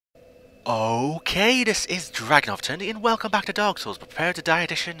Okay, this is DragonofEternity and welcome back to Dark Souls Prepare to Die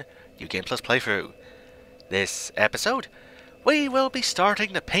Edition New Game Plus playthrough. This episode, we will be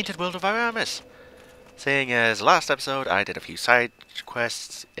starting the Painted World of Aramis. Seeing as last episode I did a few side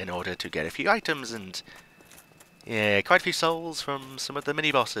quests in order to get a few items and quite a few souls from some of the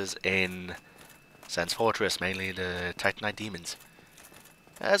mini-bosses in Sen's Fortress, mainly the Titanite demons.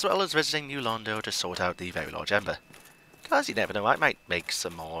 As well as visiting New Londo to sort out the Very Large Ember. Because you never know, I might make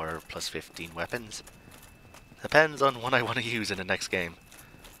some more plus 15 weapons. Depends on what I want to use in the next game.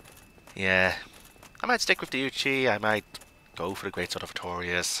 Yeah, I might stick with the Uchi, I might go for the Great Sword of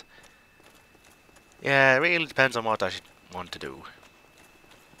Artorias. Yeah, it really depends on what I want to do.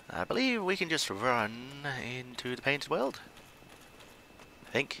 I believe we can just run into the Painted World.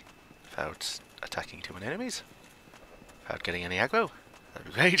 I think, without attacking too many enemies. Without getting any aggro. That'd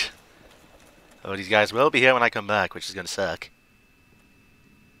be great. Oh, these guys will be here when I come back, which is going to suck.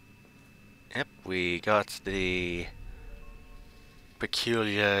 Yep, we got the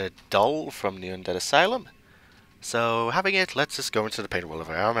peculiar doll from the Undead Asylum. So, having it, let's just go into the Painted World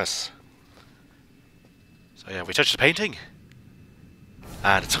of Aramis. So yeah, we touched the painting.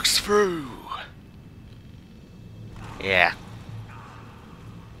 And it took us through. Yeah.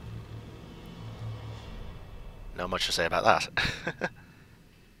 Not much to say about that.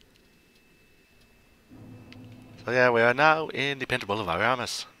 So yeah, we are now in the Painted World of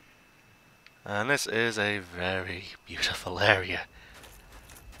Aramis. And this is a very beautiful area.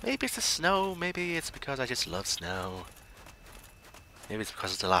 Maybe it's the snow, maybe it's because I just love snow. Maybe it's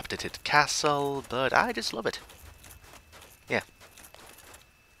because it's a dilapidated castle, but I just love it. Yeah.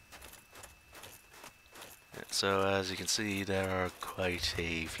 So as you can see, there are quite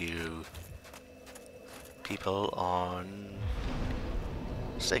a few people on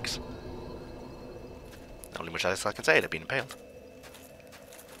stakes. Only much else I can say, they've been impaled.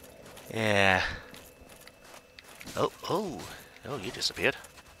 Yeah. Oh, you disappeared.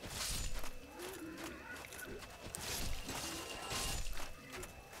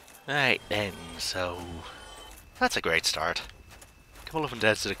 Right then, so that's a great start. A couple of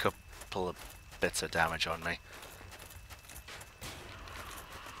undeads did a couple of bits of damage on me.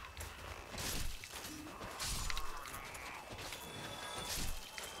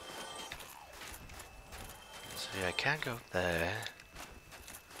 So yeah, I can go there.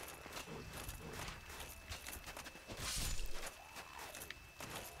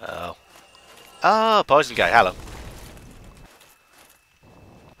 Uh-oh. Oh, poison guy, hello.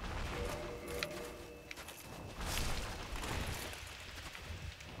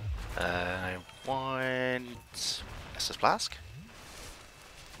 I want Estus Flask.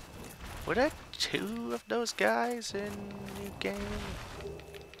 Were there two of those guys in New Game?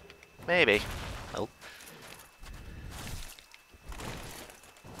 Maybe. Oh.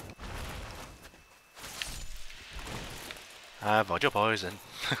 Avoid your poison.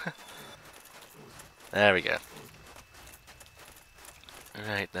 There we go.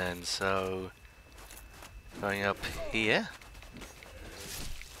 Right then, so going up here.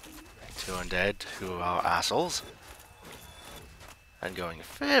 Two undead who are assholes. And going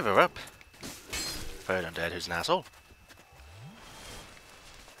further up. Third undead who's an asshole.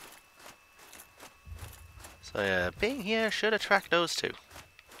 So yeah, being here should attract those two.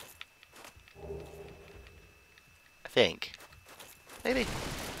 I think. Maybe.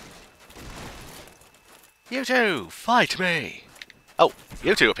 You two, fight me! Oh,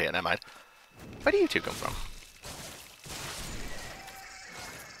 you two up here, never mind. Where do you two come from?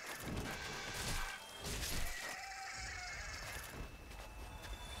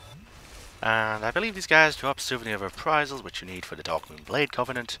 And I believe these guys drop souvenir reprisals, which you need for the Darkmoon Blade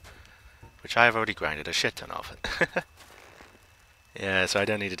Covenant, which I have already grinded a shit ton of. Yeah, so I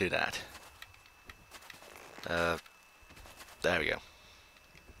don't need to do that. There we go.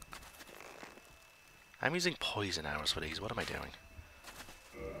 I'm using poison arrows for these, what am I doing?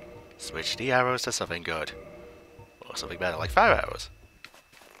 Switch the arrows to something good. Or something better, like fire arrows.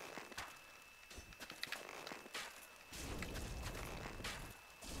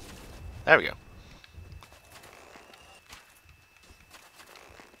 There we go.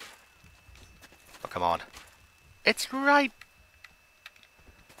 Oh, come on. It's right.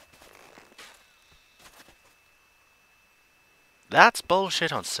 That's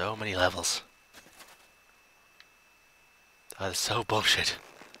bullshit on so many levels. That is so bullshit.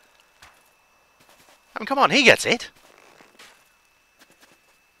 I mean, come on, he gets it.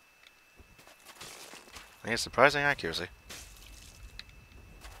 He has surprising accuracy.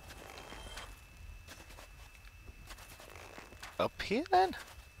 Up here, then?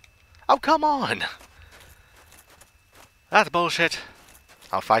 Oh, come on! That's bullshit.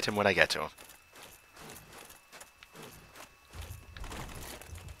 I'll fight him when I get to him.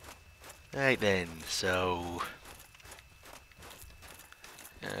 Right then, so...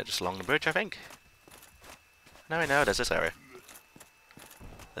 just along the bridge, I think. No, I know, there's this area.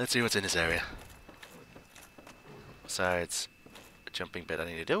 Let's see what's in this area. Besides the jumping bit I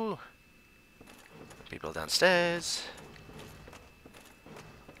need to do. People downstairs.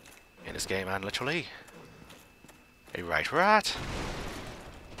 In this game, I'm literally a right rat.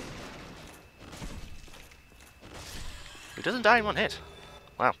 Who doesn't die in one hit.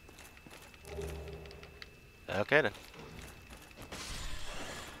 Wow. Okay then.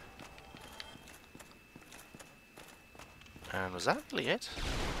 And was that really it?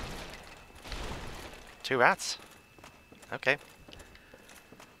 2 rats? Okay.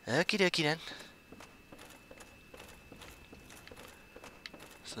 Okie dokie then.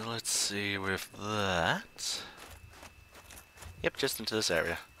 So let's see with that. Yep, just into this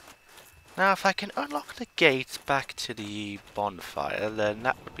area. Now if I can unlock the gate back to the bonfire, then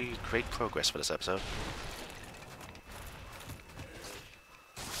that would be great progress for this episode.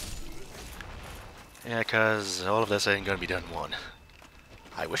 Yeah, because all of this ain't gonna be done in one.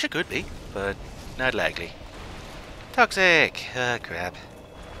 I wish it could be, but not likely. Toxic! Ah, crap.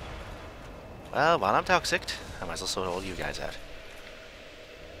 Well, while I'm toxic, I might as well sort all you guys out.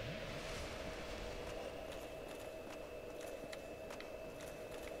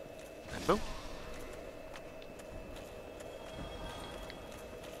 And boom.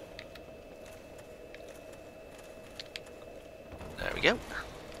 There we go.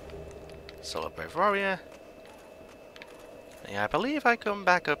 Solar Brave Warrior. Yeah, I believe I come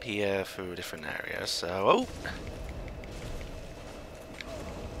back up here through different areas, so... Oh!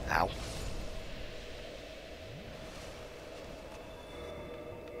 Ow.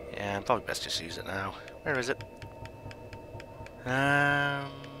 Yeah, I'm probably best just use it now. Where is it?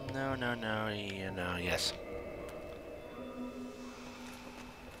 No, yes.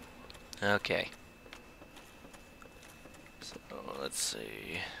 Okay. So, let's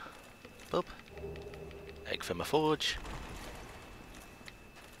see... Boop. Egg from a forge.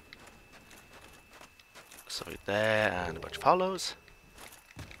 So right there, and a bunch of hollows.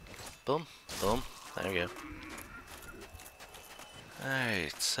 Boom, boom, there we go.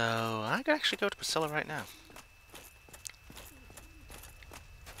 Alright, so I can actually go to Priscilla right now.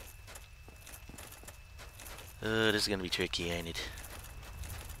 This is gonna be tricky, ain't it?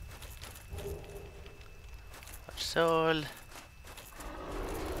 Watch soul.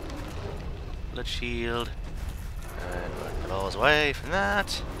 Blood shield. And work the balls away from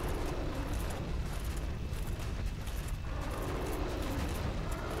that.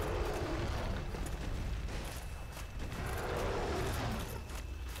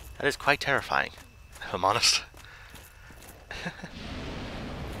 That is quite terrifying, if I'm honest.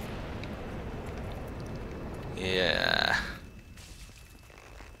 Yeah.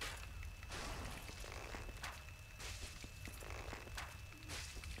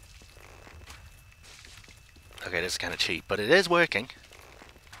 Okay, this is kind of cheap, but it is working.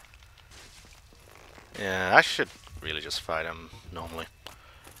 Yeah, I should really just fight him normally.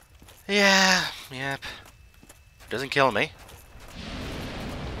 Yeah, yep. Doesn't kill me.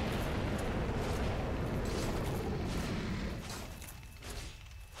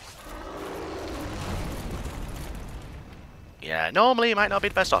 Yeah, normally it might not be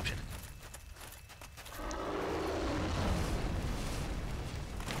the best option.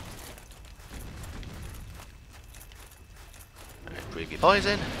 Alright, breathe your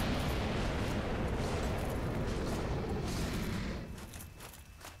poison.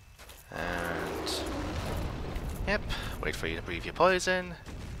 And... Yep, wait for you to breathe your poison.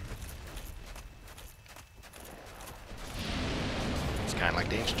 It's kind of like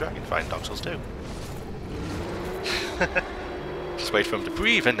the Ancient Dragon fighting Dark Souls 2. Just wait for him to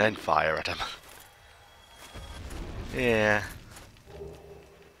breathe and then fire at him. Yeah.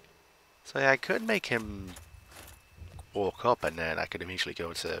 So yeah, I could make him walk up and then I could immediately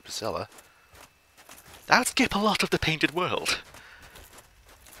go to Priscilla. That would skip a lot of the painted world.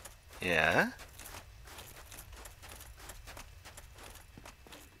 Yeah.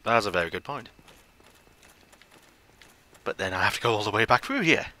 That's a very good point. But then I have to go all the way back through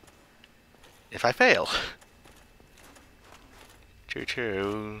here. If I fail.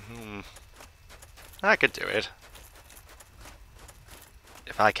 Choo-choo. I could do it.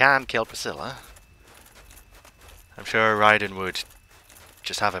 If I can kill Priscilla, I'm sure Raiden would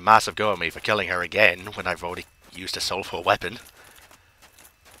just have a massive go at me for killing her again when I've already used a soulful weapon.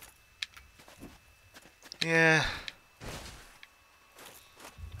 Yeah.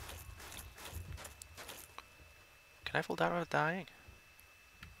 Can I fall down without dying?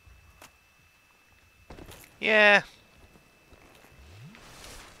 Yeah.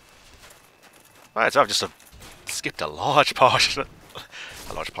 Right, so I've just skipped a large portion.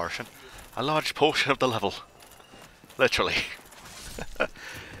 A large portion? A large portion of the level. Literally.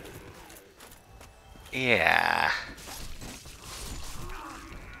 Yeah.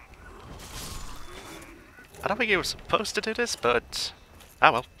 I don't think you were supposed to do this, but...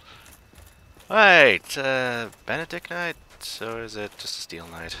 ah well. Right, Benedict Knight, or is it just a Steel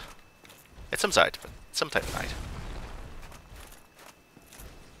Knight? It's some type of knight.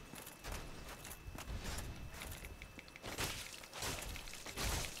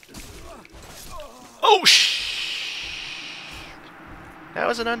 Oh That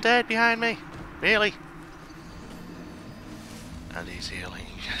was an undead behind me. Really? And he's healing.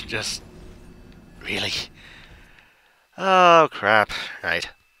 Just... really? Oh crap. Right.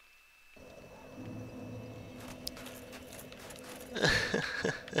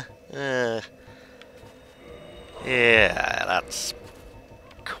 Yeah, that's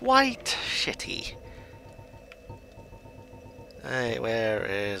quite shitty. Hey, where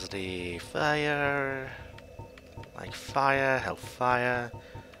is the fire? Like fire, hellfire.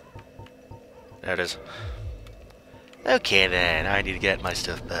 There it is. Okay then, I need to get my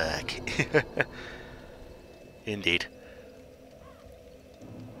stuff back. Indeed.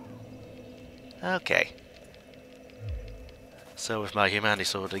 Okay. So with my humanity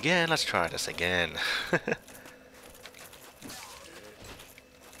sword again, let's try this again.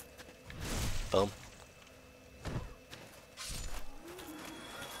 Boom.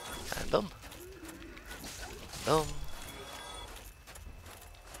 And boom. Boom.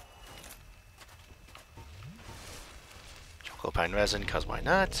 Choco pine resin, cause why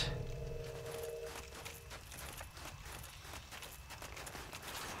not?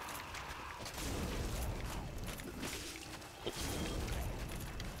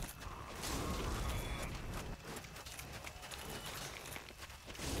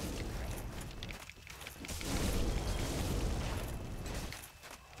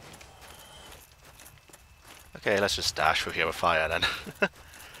 Okay, let's just dash through here with fire then.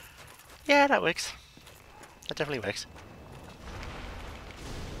 Yeah, that works. That definitely works.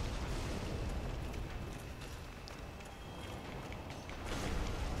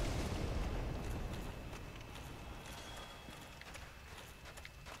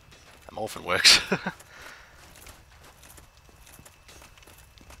 That morphin works.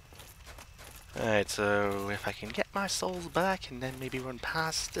 Alright, so if I can get my souls back and then maybe run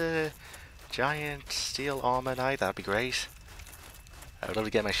past the giant steel armor knight, that'd be great. I would love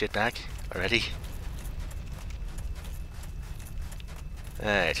to get my shit back already.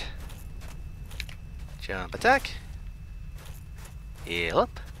 Alright. Jump attack. Heal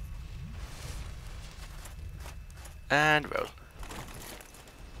up. And roll.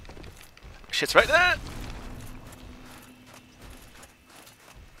 Shit's right there!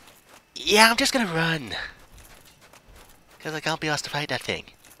 Yeah, I'm just gonna run. Because I can't be asked to fight that thing.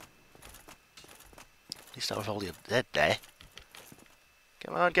 At least not with all the dead there.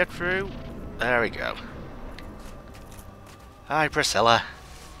 Come on, get through. There we go. Hi, Priscilla.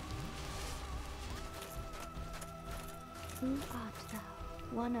 Who art thou?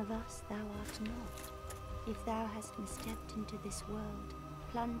 One of us thou art not. If thou hast misstepped into this world,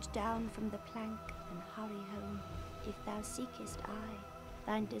 plunge down from the plank and hurry home. If thou seekest I,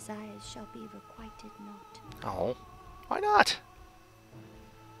 thine desires shall be requited not. Oh, why not?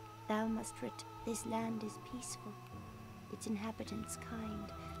 Thou must this land is peaceful, its inhabitants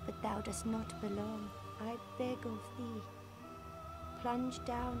kind, but thou dost not belong. I beg of thee, plunge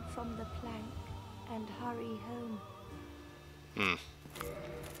down from the plank and hurry home.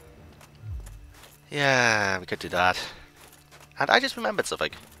 Yeah, we could do that. And I just remembered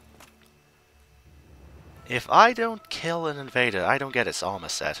something. If I don't kill an invader, I don't get its armor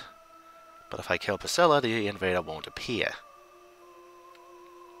set. But if I kill Priscilla, the invader won't appear.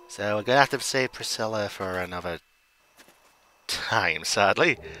 So we're gonna have to save Priscilla for another time,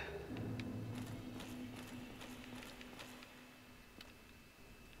 sadly.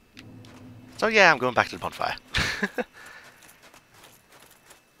 So yeah, I'm going back to the bonfire.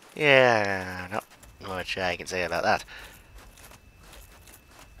 Yeah, not much I can say about that.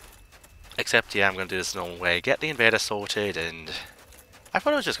 Except, yeah, I'm going to do this the normal way. Get the invader sorted, and... I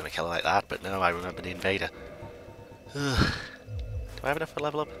thought I was just going to kill her like that, but no, I remember the invader. Ugh. Do I have enough to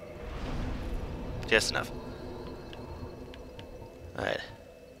level up? Just enough. Alright.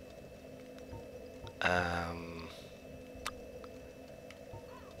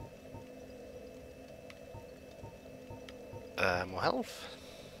 More health?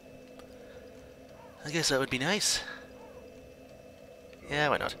 I guess that would be nice. Yeah,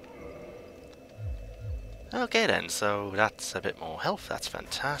 why not? Okay then, so that's a bit more health, that's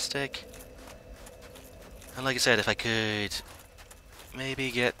fantastic. And like I said, if I could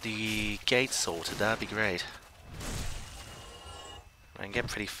maybe get the gate sorted, that'd be great. I can get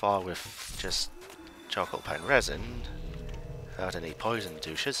pretty far with just charcoal pine resin without any poison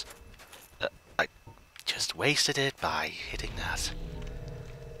douches. I just wasted it by hitting that.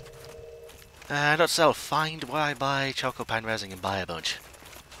 Not so, I'll find where I buy charcoal pine resin and buy a bunch.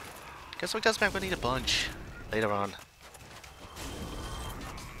 Guess what does mean I'm gonna need a bunch later on.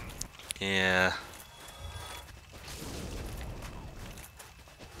 Yeah.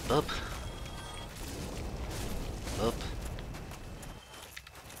 Up. Up.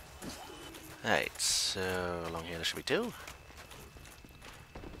 Right, so along here there should be two.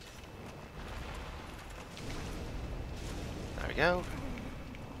 There we go.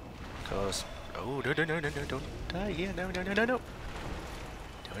 Cause oh no, don't die here, no. Don't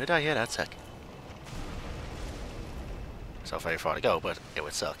wanna die here, that'd suck. It's not very far to go, but it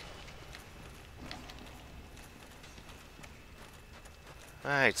would suck.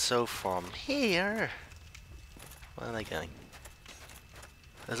 Right, so from here, where am I going?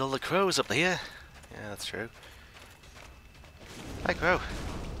 There's all the crows up here. Yeah, that's true. Hi, crow.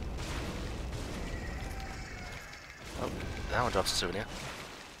 Oh, that one drops a souvenir.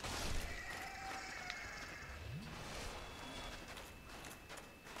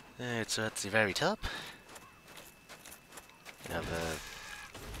 It's at the very top. You have a...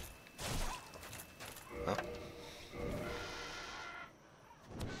 Oh.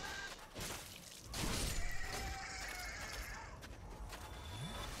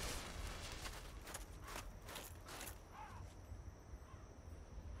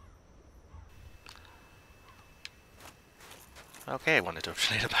 Okay, I wanted to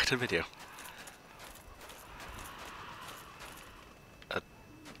relate it back to the video.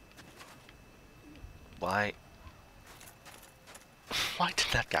 Why? Why did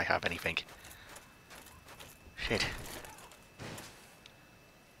that guy have anything? Shit.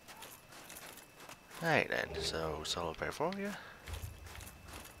 Right then, so solid Perforia.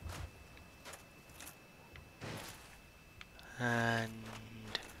 And...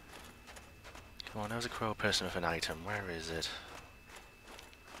 Come on, there was a crow person with an item. Where is it?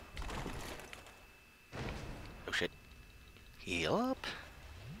 Oh shit. Heal up.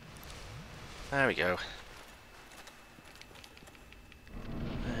 There we go.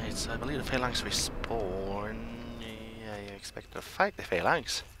 Right, so I believe the phalanx respawn. Yeah, you expect to fight the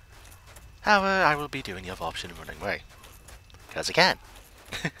phalanx. However, I will be doing the other option and running away. Because I can.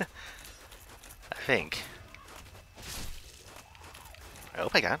 I think. I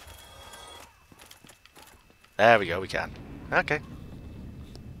hope I can. There we go, we can. Okay.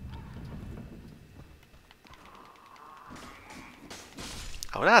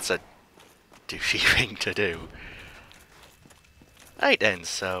 Oh, that's a douchey thing to do. Right then,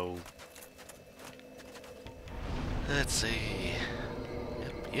 so... Let's see...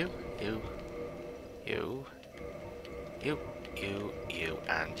 Yep, you,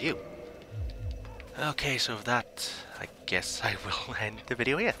 and you. Okay, so with that, I guess I will end the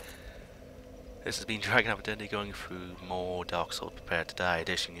video here. This has been DragonofEternity going through more Dark Souls Prepare to Die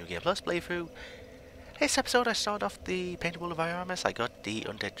Edition New Game Plus playthrough. This episode I started off the Painted World of Aramis, I got the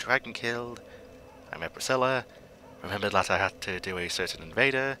Undead Dragon killed, I met Priscilla, remembered that I had to do a certain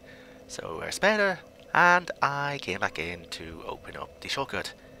invader, so I spared her, and I came back in to open up the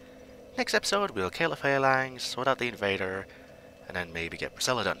shortcut. Next episode we'll kill the phalanx, sort out the invader, and then maybe get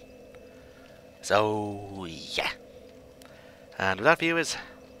Priscilla done. So yeah. And with that, viewers,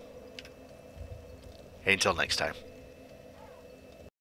 until next time.